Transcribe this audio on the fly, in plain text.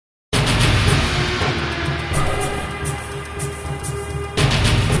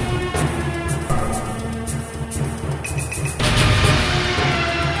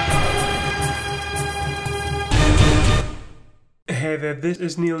there, this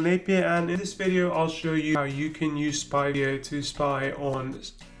is Neil Napier, and in this video I'll show you how you can use Spyvio to spy on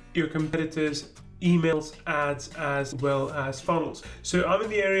your competitors' emails, ads, as well as funnels. So I'm in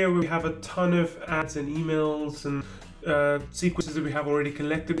the area where we have a ton of ads and emails and sequences that we have already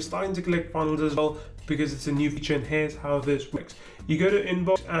collected. We're starting to collect funnels as well because it's a new feature, and here's how this works. You go to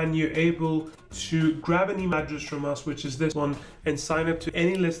inbox and you're able to grab an email address from us, which is this one, and sign up to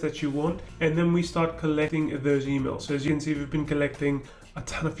any list that you want, and then we start collecting those emails. So as you can see, we've been collecting a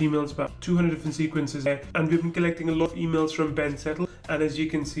ton of emails, about 200 different sequences there, and we've been collecting a lot of emails from Ben Settle, and as you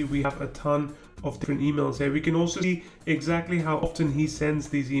can see, we have a ton of different emails here. We can also see exactly how often he sends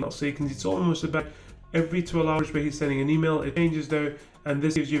these emails. So you can see it's almost about every 12 hours where he's sending an email. It changes though, and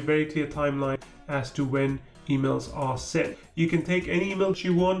this gives you a very clear timeline as to when emails are sent. You can take any email that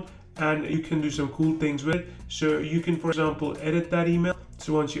you want and you can do some cool things with it. So you can, for example, edit that email.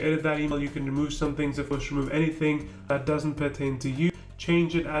 So once you edit that email, you can remove some things. Of course, remove anything that doesn't pertain to you,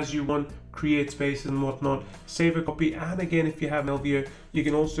 change it as you want, create spaces and whatnot, save a copy. And again, if you have Mailview, you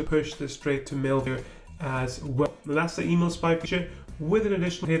can also push this straight to Mailview as well. Now, that's the email spy feature with an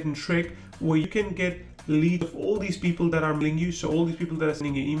additional hidden trick where you can get leads of all these people that are mailing you. So all these people that are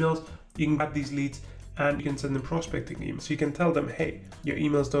sending you emails, you can grab these leads and you can send them prospecting emails. So you can tell them, hey, your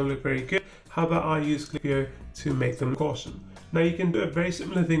emails don't look very good. How about I use Spyvio to make them look awesome? Now you can do a very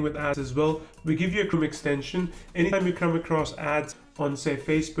similar thing with ads as well. We give you a Chrome extension. Anytime you come across ads on, say,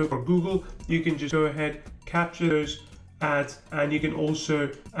 Facebook or Google, you can just go ahead, capture those ads, and you can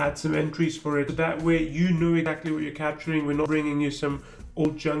also add some entries for it. So that way you know exactly what you're capturing. We're not bringing you some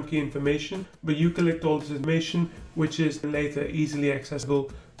old junky information, but you collect all this information, which is later easily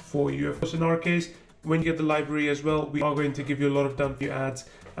accessible for you. Of course, in our case, when you get the library as well, we are going to give you a lot of done for you ads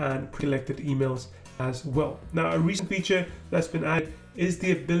and pre-collected emails as well. Now, a recent feature that's been added is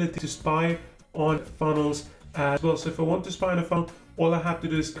the ability to spy on funnels as well. So if I want to spy on a funnel, all I have to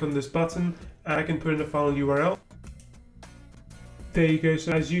do is click on this button and I can put in a funnel URL. There you go.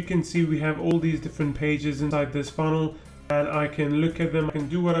 So as you can see, we have all these different pages inside this funnel, and I can look at them, I can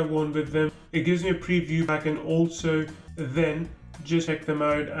do what I want with them. It gives me a preview. I can also then just check them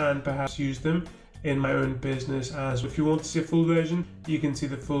out and perhaps use them in my own business as well. If you want to see a full version, you can see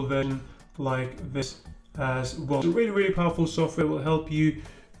the full version like this as well. So really powerful software will help you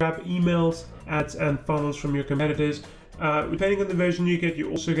grab emails, ads, and funnels from your competitors. Depending on the version you get, you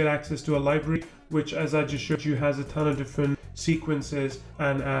also get access to a library, which, as I just showed you, has a ton of different sequences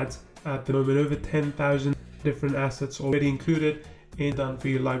and ads at the moment. Over 10,000 different assets already included in done for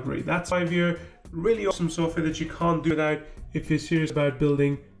your library. That's Spyvio, really awesome software that you can't do without if you're serious about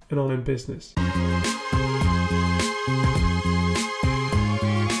building an online business.